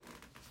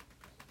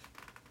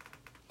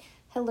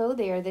Hello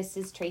there, this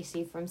is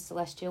Tracy from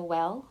Celestial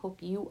Well.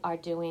 Hope you are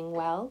doing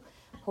well.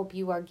 Hope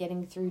you are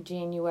getting through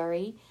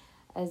January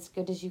as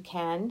good as you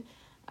can.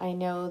 I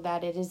know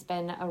that it has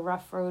been a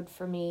rough road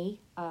for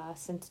me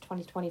since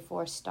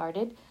 2024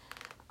 started.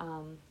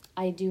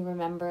 I do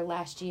remember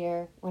last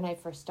year when I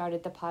first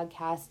started the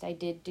podcast, I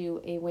did do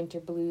a winter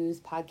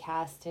blues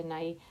podcast, and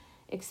I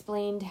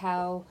explained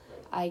how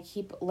I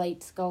keep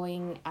lights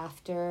going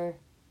after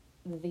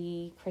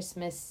the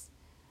Christmas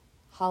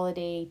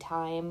holiday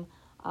time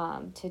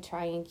to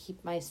try and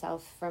keep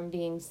myself from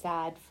being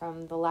sad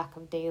from the lack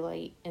of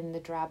daylight and the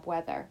drab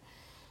weather.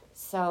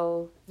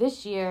 So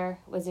this year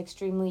was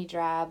extremely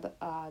drab.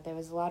 There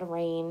was a lot of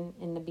rain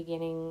in the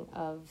beginning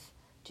of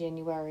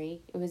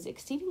January. It was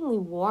exceedingly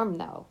warm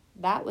though.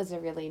 That was a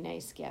really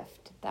nice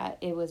gift, that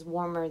it was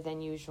warmer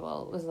than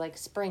usual. It was like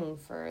spring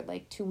for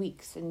like 2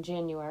 weeks in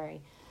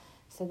January.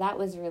 So that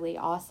was really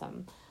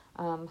awesome.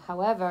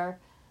 However,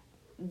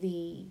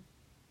 the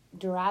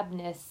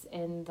drabness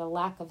and the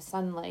lack of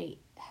sunlight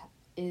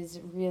is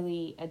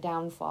really a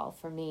downfall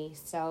for me.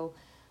 So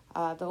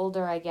the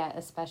older I get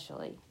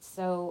especially.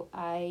 So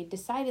I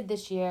decided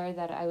this year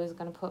that I was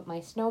going to put my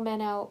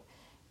snowmen out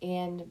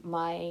and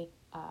my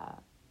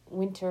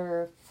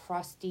winter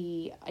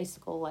frosty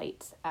icicle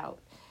lights out,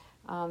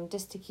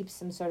 just to keep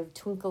some sort of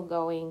twinkle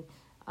going,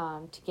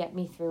 to get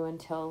me through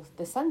until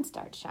the sun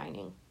starts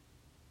shining.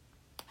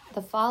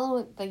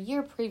 The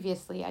year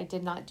previously, I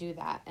did not do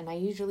that, and I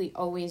usually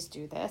always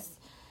do this.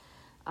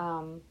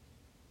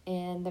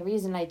 And the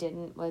reason I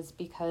didn't was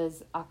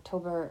because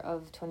October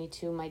of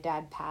 22, my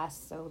dad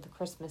passed, so the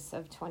Christmas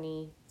of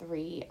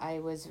 23, I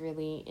was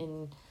really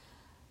in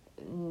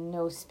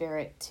no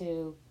spirit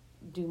to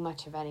do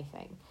much of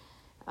anything.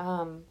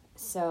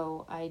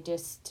 So I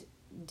just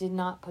did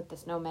not put the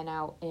snowmen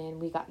out,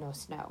 and we got no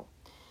snow.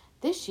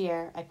 This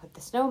year, I put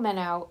the snowmen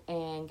out,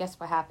 and guess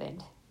what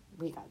happened?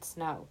 We got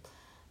snow.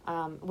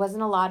 It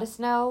wasn't a lot of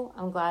snow.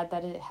 I'm glad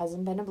that it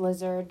hasn't been a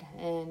blizzard,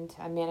 and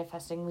I'm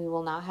manifesting we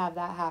will not have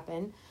that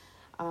happen.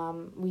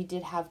 We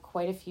did have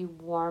quite a few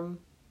warm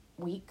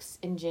weeks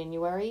in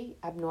January,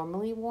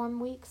 abnormally warm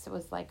weeks. It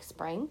was like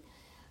spring.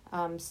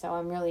 So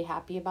I'm really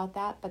happy about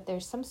that. But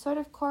there's some sort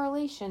of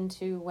correlation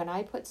to when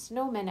I put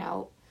snowmen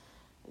out,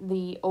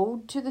 the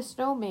ode to the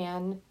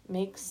snowman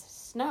makes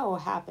snow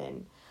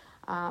happen.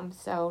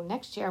 So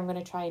next year I'm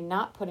going to try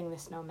not putting the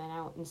snowmen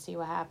out and see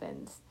what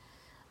happens.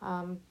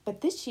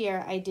 But this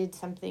year I did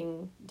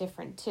something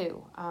different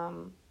too.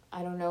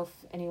 I don't know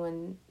if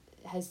anyone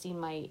has seen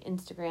my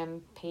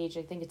Instagram page.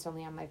 I think it's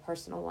only on my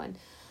personal one.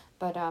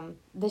 But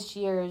this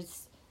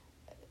year's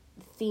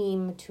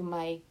theme to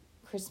my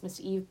Christmas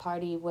Eve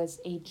party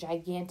was a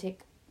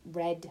gigantic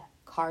red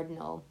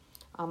cardinal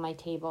on my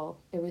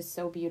table. It was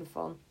so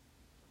beautiful.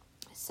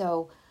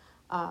 So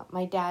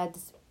my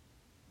dad's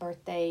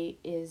birthday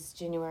is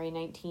January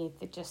 19th.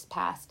 It just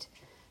passed.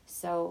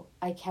 So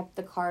I kept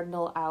the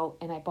cardinal out,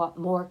 and I bought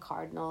more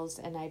cardinals,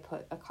 and I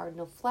put a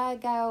cardinal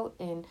flag out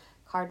and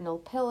cardinal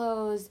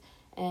pillows,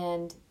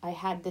 and I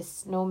had this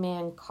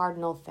snowman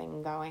cardinal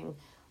thing going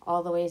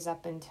all the ways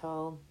up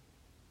until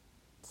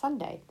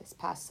Sunday, this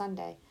past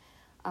Sunday.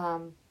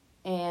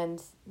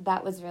 And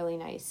that was really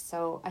nice.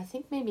 So I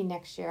think maybe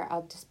next year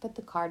I'll just put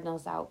the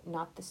cardinals out,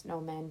 not the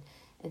snowmen,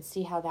 and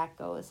see how that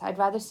goes. I'd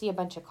rather see a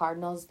bunch of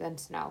cardinals than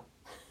snow.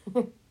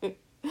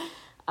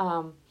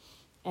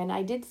 And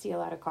I did see a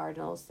lot of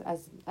cardinals,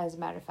 as a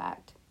matter of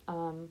fact.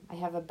 I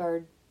have a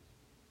bird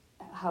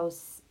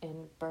house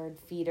and bird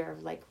feeder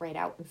like right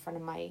out in front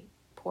of my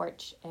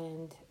porch,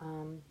 and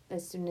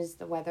as soon as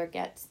the weather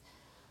gets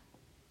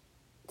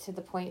to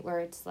the point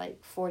where it's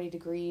like 40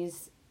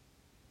 degrees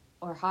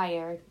or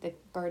higher, the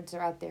birds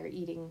are out there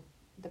eating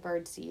the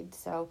bird seed.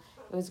 So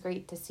it was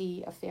great to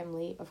see a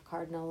family of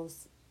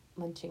cardinals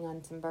munching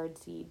on some bird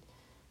seed.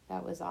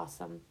 That was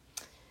awesome.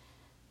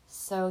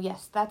 So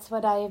yes, that's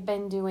what I have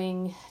been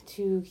doing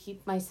to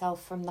keep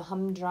myself from the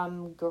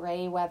humdrum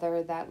gray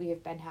weather that we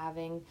have been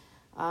having.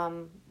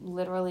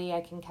 Literally,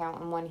 I can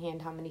count on one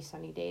hand how many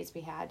sunny days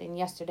we had, and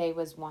yesterday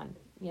was one.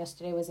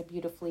 Yesterday was a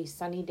beautifully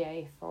sunny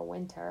day for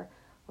winter,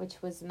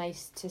 which was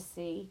nice to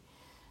see,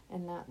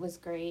 and that was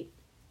great.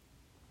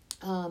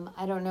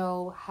 I don't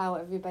know how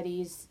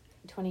everybody's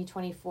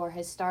 2024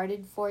 has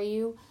started for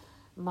you.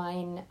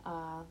 Mine,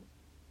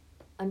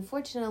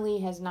 unfortunately,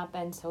 has not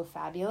been so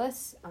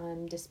fabulous.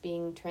 I'm just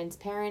being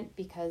transparent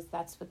because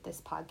that's what this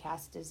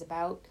podcast is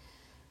about.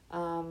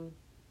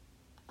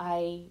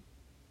 I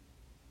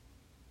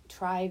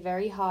try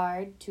very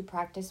hard to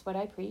practice what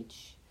I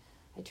preach.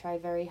 I try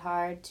very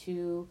hard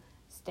to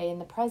stay in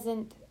the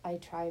present. I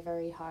try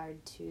very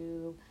hard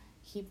to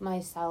keep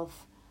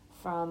myself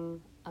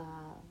from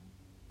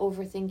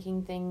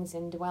overthinking things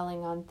and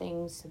dwelling on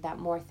things so that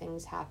more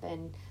things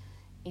happen.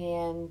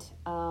 And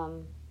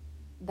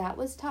that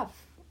was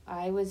tough.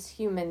 I was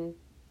human,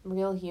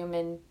 real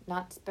human,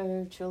 not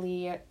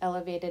spiritually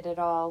elevated at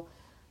all,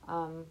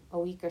 a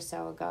week or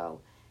so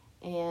ago.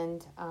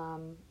 And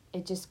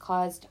it just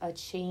caused a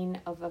chain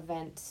of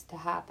events to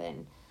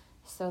happen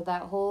So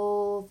that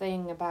whole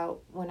thing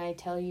about when I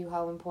tell you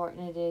how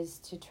important it is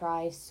to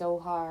try so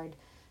hard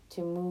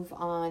to move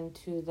on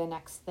to the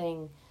next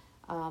thing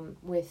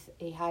with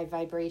a high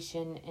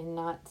vibration and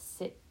not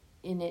sit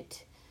in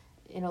it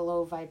in a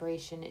low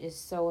vibration is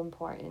so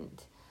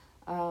important.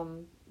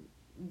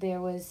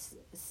 There was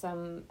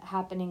some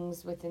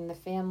happenings within the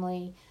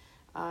family.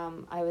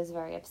 I was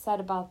very upset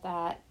about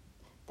that.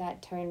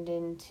 That turned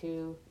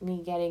into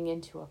me getting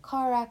into a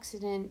car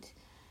accident,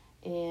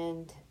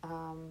 and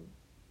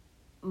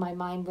my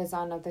mind was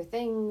on other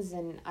things,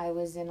 and I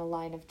was in a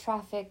line of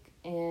traffic,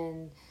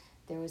 and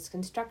there was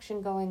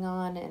construction going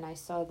on, and I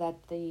saw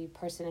that the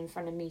person in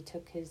front of me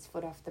took his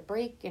foot off the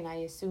brake, and I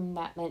assumed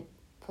that meant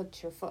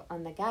put your foot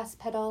on the gas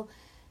pedal.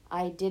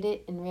 I did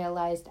it and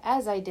realized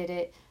as I did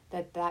it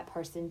that that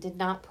person did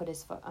not put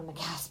his foot on the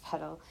gas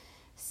pedal.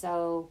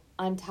 So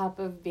on top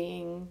of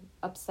being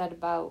upset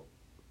about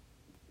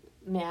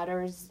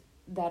matters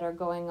that are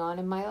going on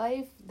in my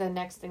life, the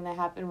next thing that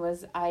happened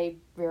was I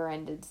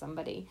rear-ended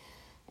somebody.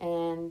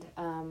 And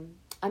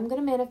I'm going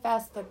to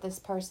manifest that this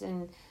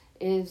person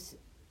is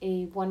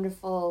a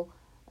wonderful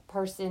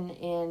person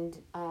and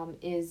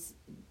is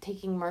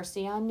taking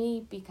mercy on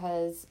me,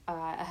 because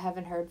I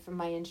haven't heard from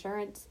my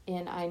insurance,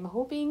 and I'm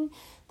hoping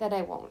that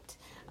I won't.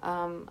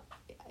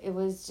 It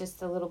was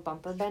just a little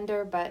bumper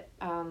bender, but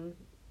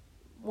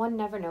one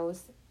never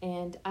knows,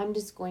 and I'm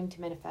just going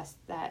to manifest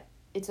that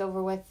it's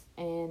over with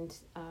and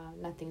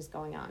nothing's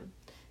going on.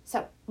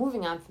 So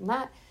moving on from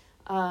that,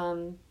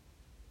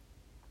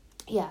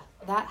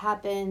 that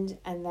happened,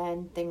 and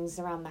then things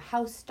around the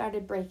house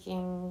started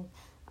breaking.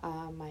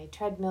 My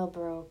treadmill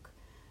broke.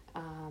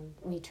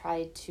 We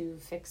tried to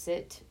fix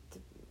it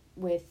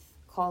with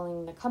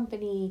calling the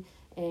company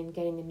and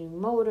getting a new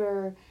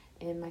motor,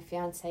 and my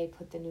fiance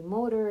put the new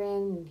motor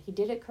in, and he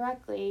did it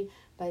correctly,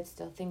 but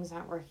still things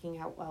aren't working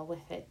out well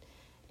with it.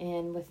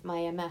 And with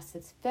my MS,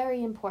 it's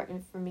very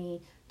important for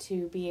me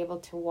to be able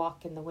to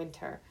walk in the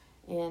winter.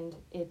 And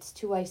it's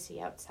too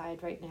icy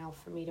outside right now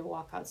for me to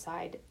walk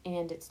outside,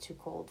 and it's too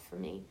cold for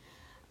me.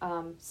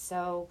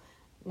 So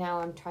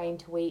now I'm trying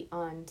to wait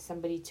on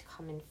somebody to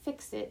come and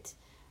fix it.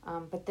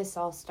 But this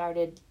all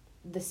started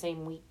the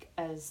same week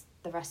as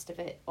the rest of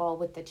it, all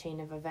with the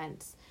chain of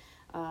events.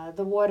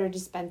 The water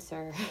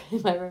dispenser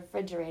in my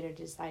refrigerator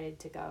decided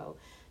to go.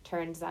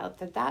 Turns out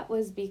that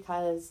was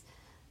because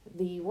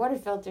the water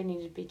filter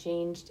needed to be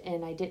changed,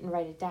 and I didn't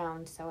write it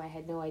down, so I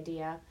had no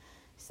idea.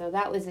 So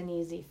that was an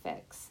easy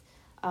fix.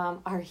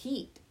 Our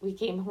heat, we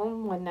came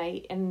home one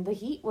night and the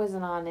heat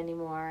wasn't on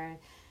anymore,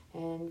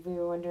 and we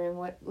were wondering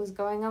what was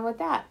going on with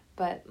that.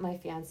 But my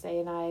fiance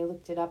and I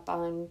looked it up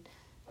on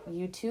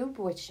YouTube,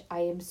 which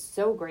I am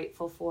so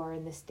grateful for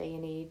in this day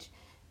and age,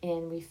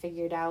 and we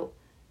figured out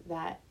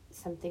that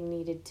something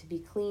needed to be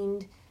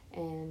cleaned,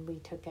 and we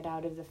took it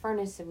out of the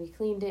furnace and we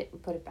cleaned it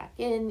and put it back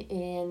in,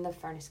 and the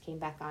furnace came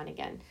back on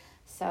again.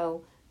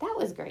 So that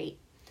was great.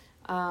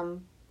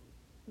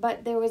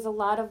 But there was a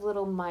lot of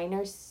little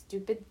minor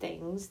stupid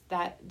things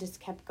that just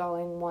kept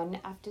going one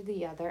after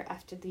the other,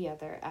 after the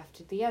other,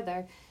 after the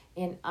other.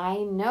 And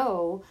I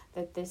know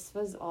that this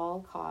was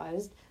all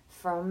caused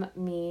from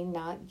me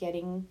not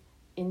getting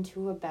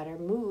into a better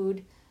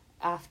mood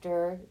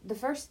after the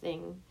first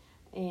thing.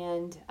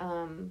 And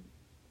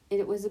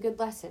it was a good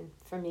lesson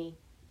for me.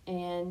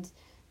 And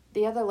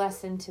the other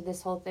lesson to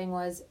this whole thing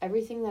was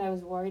everything that I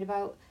was worried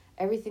about,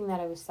 everything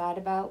that I was sad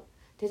about,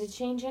 did it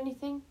change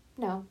anything?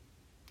 No.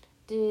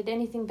 Did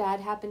anything bad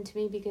happen to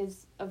me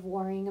because of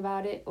worrying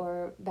about it,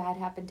 or bad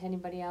happen to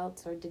anybody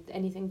else, or did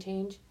anything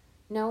change?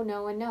 No,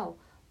 no, and no.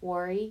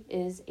 Worry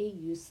is a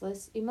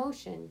useless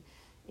emotion,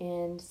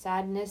 and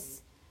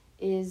sadness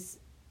is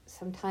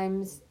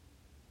sometimes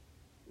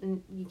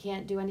you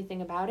can't do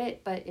anything about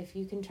it, but if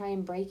you can try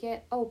and break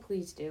it, oh,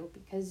 please do,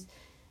 because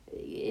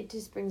it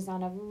just brings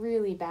on a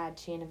really bad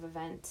chain of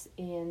events,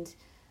 and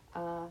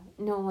I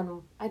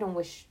don't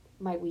wish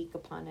my week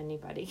upon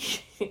anybody.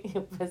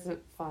 It wasn't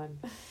fun.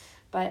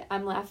 But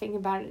I'm laughing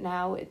about it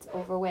now. It's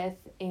over with,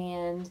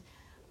 and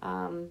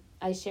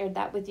I shared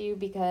that with you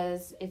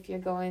because if you're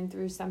going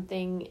through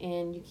something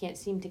and you can't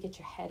seem to get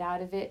your head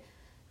out of it,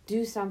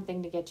 do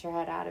something to get your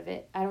head out of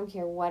it. I don't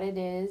care what it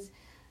is,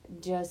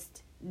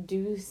 just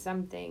do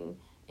something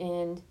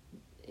and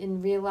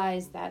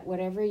realize that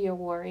whatever you're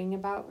worrying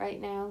about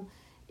right now,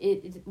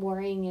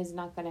 worrying is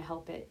not going to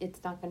help it.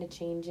 It's not going to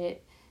change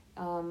it.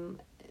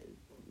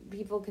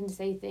 People can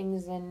say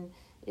things and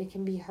it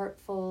can be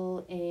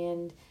hurtful,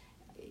 and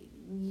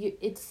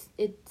it's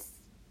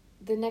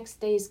the next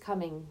day's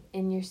coming,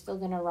 and you're still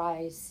gonna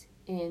rise,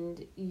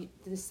 and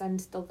the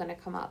sun's still gonna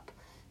come up.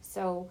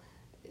 So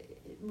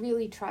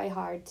really try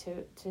hard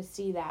to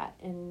see that.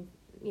 And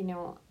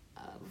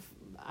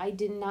I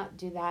did not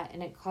do that,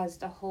 and it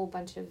caused a whole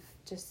bunch of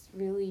just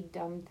really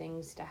dumb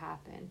things to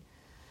happen.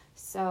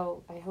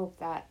 So I hope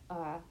that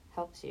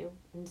helps you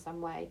in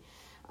some way.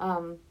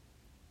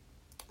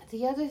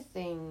 The other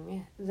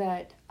thing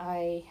that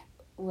I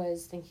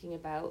was thinking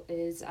about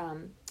is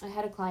I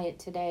had a client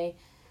today,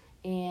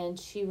 and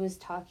she was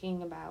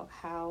talking about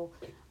how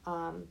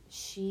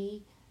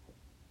she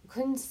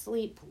couldn't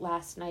sleep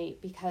last night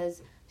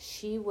because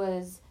she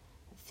was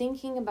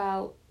thinking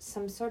about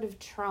some sort of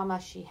trauma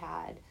she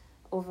had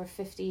over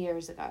 50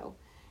 years ago.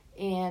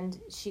 And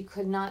she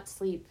could not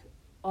sleep.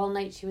 All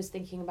night she was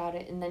thinking about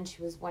it, and then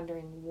she was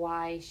wondering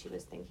why she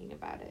was thinking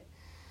about it.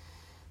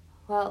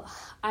 Well,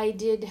 I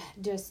did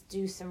just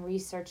do some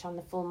research on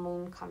the full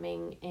moon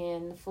coming,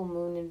 and the full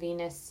moon in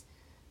Venus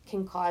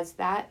can cause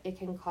that. It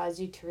can cause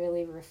you to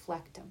really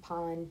reflect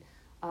upon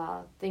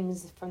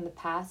things from the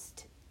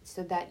past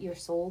so that your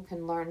soul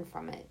can learn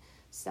from it.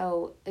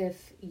 So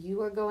if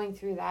you are going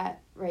through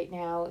that right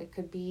now, it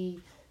could be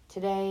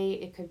today,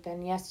 it could have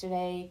been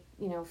yesterday,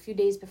 a few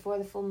days before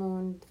the full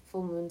moon. The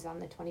full moon's on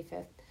the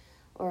 25th,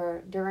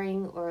 or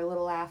during, or a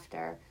little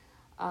after.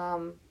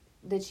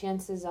 The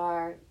chances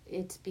are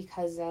it's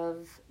because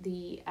of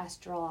the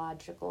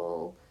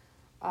astrological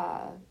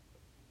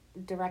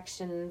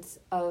directions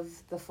of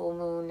the full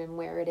moon and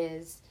where it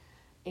is,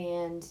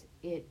 and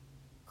it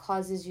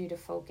causes you to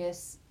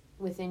focus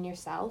within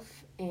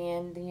yourself,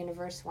 and the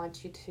universe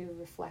wants you to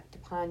reflect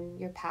upon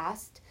your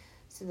past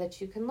so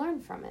that you can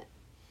learn from it.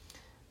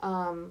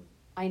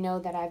 I know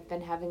that I've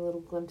been having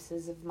little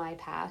glimpses of my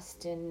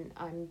past, and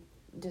I'm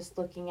just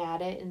looking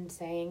at it and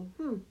saying,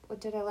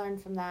 what did I learn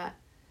from that?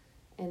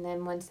 And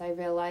then once I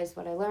realize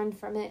what I learned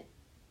from it,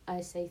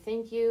 I say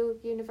thank you,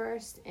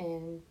 universe,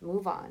 and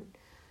move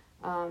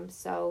on.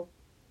 So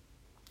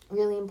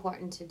really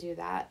important to do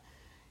that.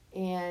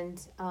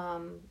 And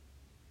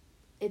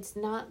it's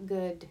not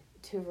good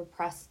to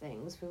repress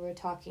things. We were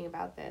talking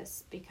about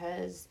this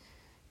because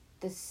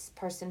this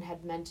person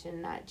had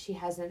mentioned that she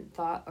hasn't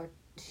thought, or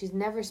she's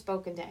never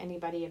spoken to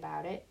anybody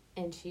about it,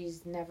 and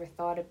she's never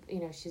thought of,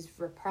 she's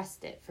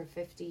repressed it for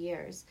 50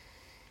 years.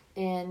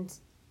 And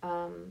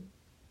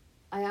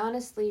I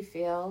honestly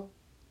feel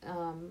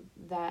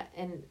that,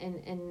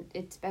 and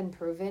it's been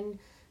proven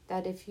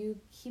that if you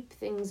keep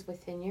things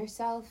within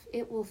yourself,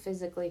 it will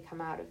physically come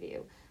out of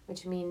you,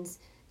 which means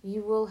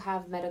you will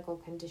have medical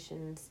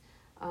conditions,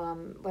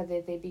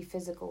 whether they be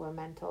physical or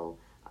mental,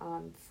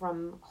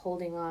 from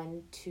holding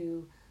on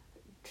to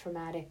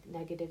traumatic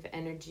negative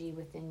energy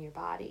within your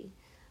body.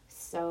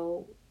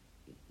 So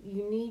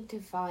you need to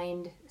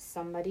find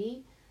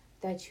somebody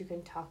that you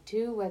can talk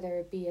to, whether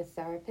it be a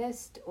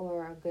therapist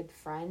or a good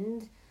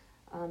friend,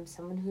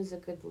 someone who's a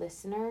good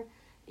listener,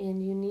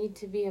 and you need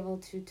to be able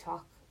to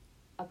talk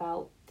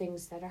about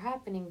things that are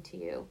happening to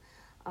you.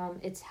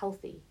 It's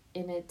healthy,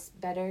 and it's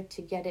better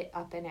to get it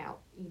up and out.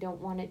 You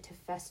don't want it to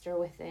fester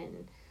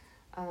within.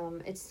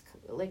 It's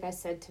like I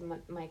said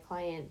to my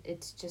client,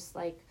 it's just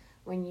like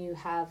when you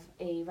have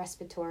a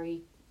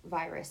respiratory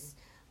virus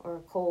or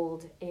a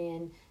cold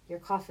and you're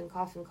coughing,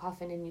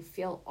 and you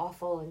feel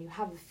awful and you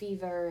have a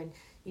fever and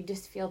you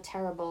just feel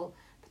terrible.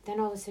 But then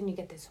all of a sudden you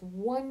get this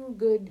one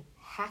good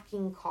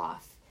hacking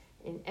cough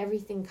and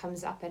everything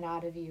comes up and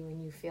out of you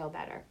and you feel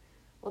better.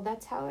 Well,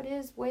 that's how it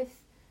is with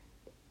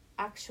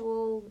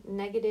actual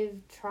negative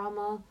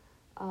trauma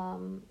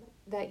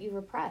that you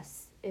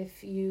repress.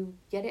 If you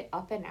get it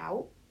up and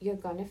out, you're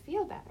going to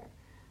feel better.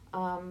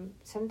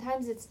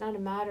 Sometimes it's not a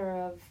matter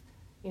of,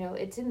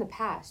 it's in the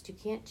past. You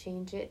can't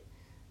change it.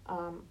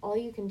 All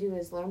you can do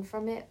is learn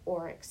from it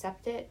or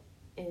accept it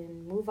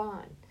and move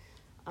on.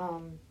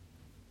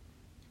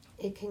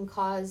 It can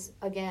cause,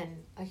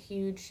 again, a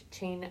huge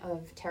chain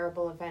of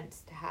terrible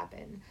events to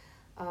happen.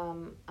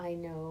 I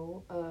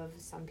know of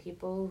some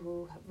people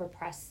who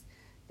repress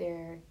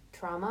their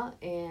trauma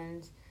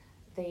and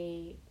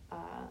they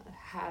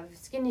have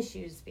skin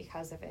issues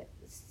because of it,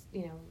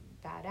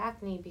 bad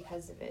acne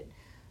because of it.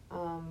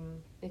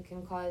 It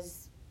can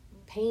cause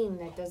pain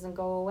that doesn't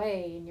go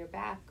away in your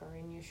back or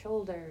in your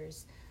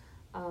shoulders.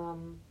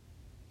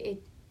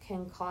 It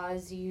can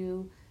cause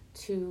you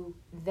to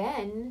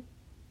then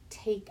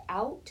take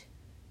out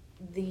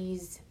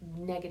these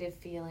negative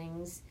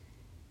feelings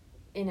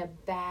in a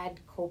bad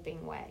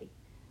coping way.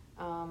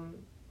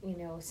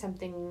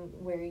 Something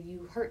where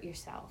you hurt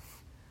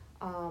yourself.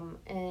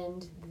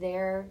 And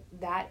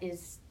that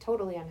is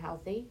totally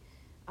unhealthy.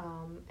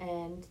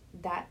 And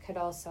that could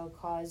also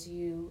cause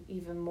you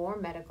even more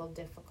medical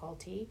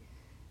difficulty.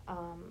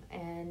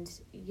 And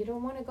you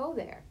don't want to go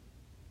there.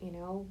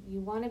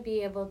 You want to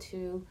be able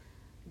to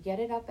get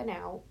it up and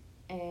out,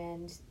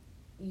 and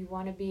you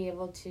want to be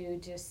able to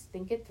just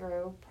think it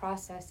through,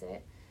 process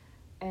it.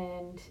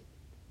 And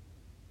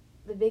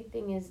the big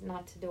thing is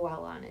not to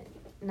dwell on it,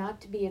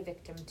 not to be a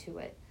victim to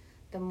it.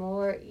 The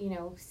more,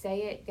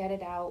 say it, get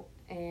it out,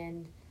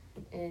 and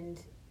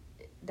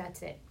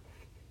that's it.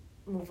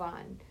 Move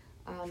on.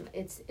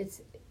 It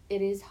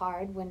is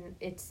hard when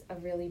it's a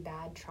really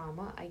bad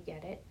trauma. I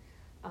get it.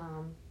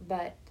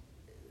 But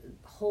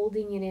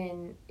holding it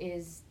in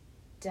is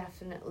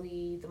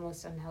definitely the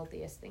most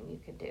unhealthiest thing you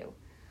could do.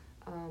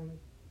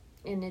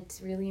 And it's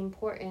really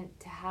important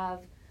to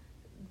have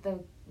the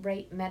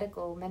right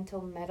mental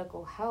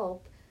medical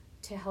help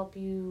to help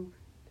you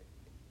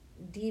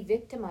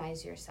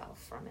de-victimize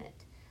yourself from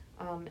it,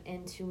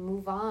 and to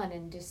move on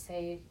and just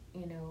say,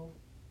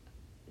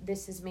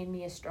 this has made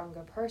me a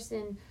stronger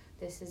person.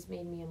 this has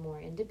made me a more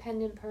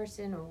independent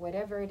person, or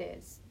whatever it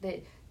is,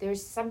 that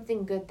there's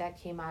something good that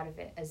came out of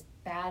it. As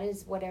bad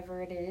as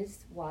whatever it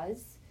is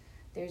was,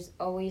 there's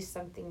always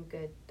something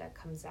good that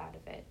comes out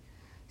of it.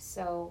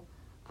 So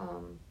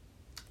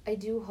I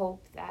do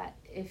hope that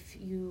if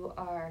you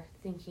are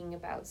thinking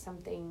about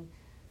something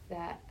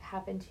that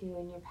happened to you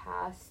in your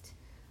past,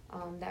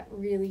 that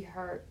really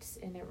hurts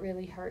and it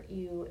really hurt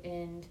you,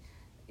 and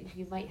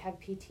you might have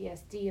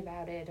PTSD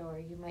about it, or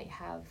you might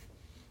have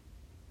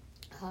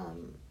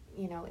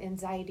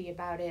anxiety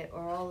about it,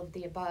 or all of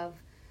the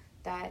above,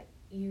 that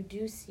you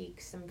do seek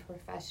some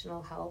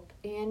professional help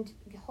and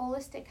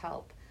holistic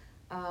help.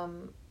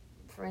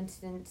 For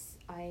instance,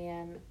 I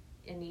am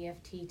an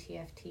EFT,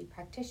 TFT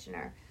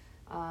practitioner.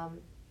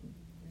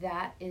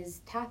 That is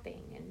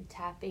tapping, and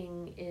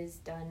tapping is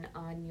done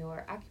on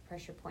your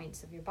acupressure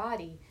points of your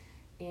body,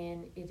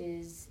 and it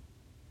is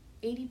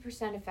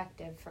 80%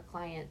 effective for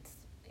clients.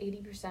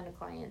 80% of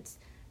clients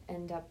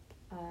end up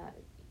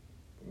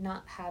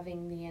not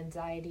having the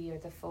anxiety or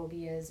the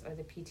phobias or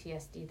the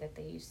PTSD that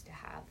they used to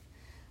have.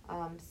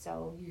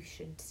 So you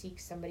should seek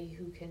somebody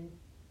who can,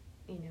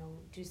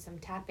 do some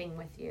tapping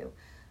with you.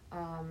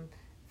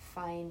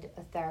 Find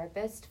a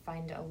therapist,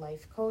 find a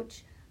life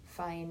coach,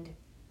 find,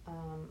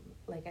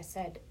 like I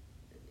said,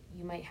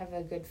 you might have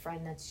a good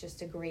friend that's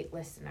just a great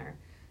listener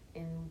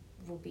and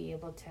will be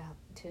able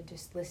to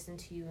just listen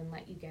to you and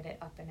let you get it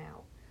up and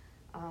out.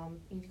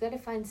 You've got to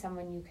find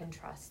someone you can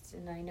trust.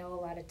 And I know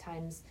a lot of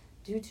times,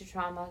 due to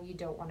trauma, you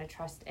don't want to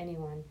trust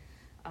anyone,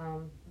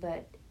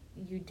 but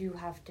you do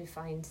have to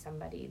find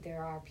somebody.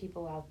 There are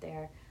people out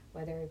there,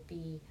 whether it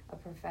be a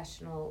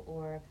professional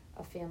or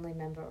a family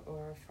member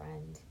or a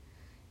friend.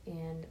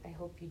 And I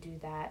hope you do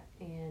that.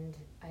 And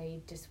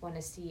I just want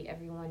to see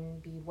everyone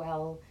be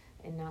well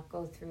and not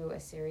go through a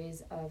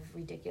series of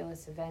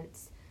ridiculous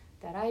events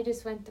that I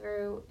just went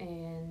through.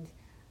 And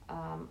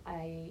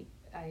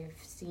I've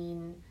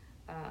seen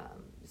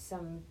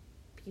some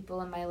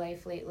people in my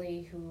life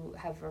lately who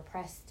have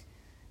repressed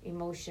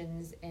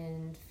emotions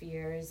and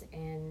fears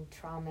and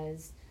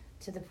traumas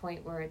to the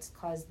point where it's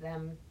caused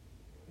them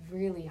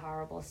really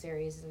horrible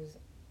series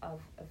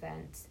of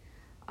events.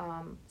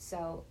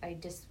 So I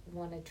just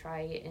want to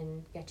try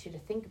and get you to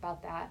think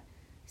about that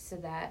so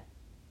that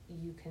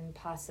you can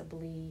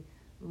possibly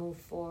move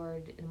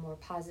forward in a more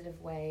positive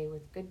way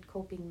with good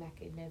coping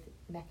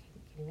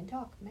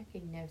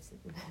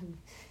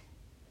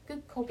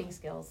good coping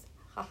skills.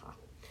 Haha.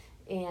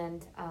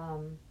 And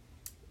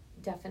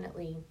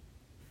definitely,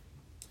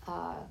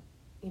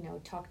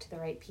 talk to the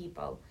right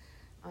people.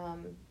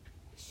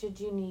 Should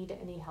you need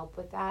any help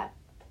with that,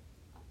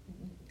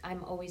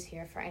 I'm always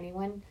here for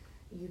anyone.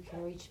 You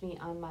can reach me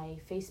on my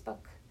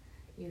Facebook.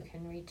 You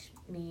can reach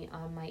me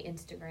on my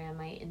Instagram.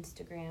 My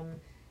Instagram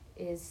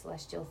is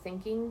Celestial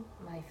Thinking.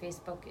 My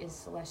Facebook is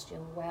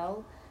Celestial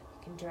Well.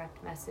 You can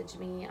direct message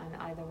me on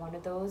either one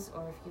of those,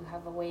 or if you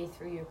have a way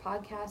through your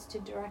podcast to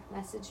direct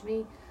message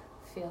me,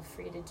 feel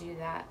free to do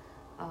that.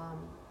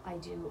 I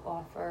do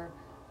offer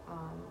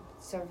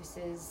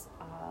services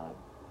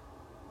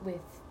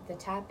with the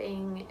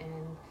tapping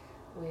and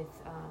with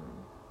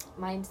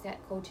mindset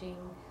coaching,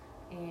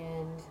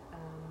 and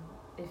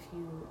if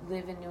you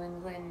live in New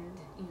England,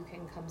 you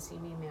can come see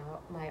me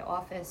in my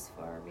office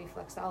for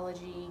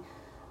reflexology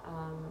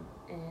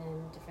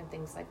and different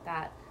things like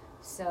that.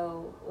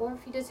 So, or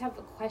if you just have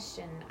a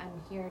question, I'm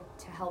here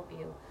to help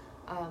you.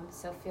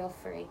 So feel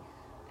free.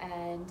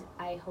 And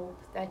I hope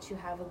that you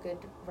have a good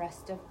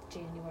rest of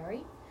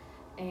January,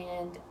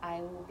 and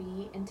I will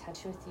be in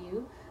touch with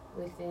you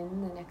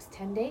within the next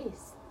 10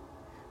 days.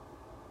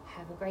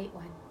 Have a great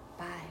one.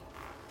 Bye.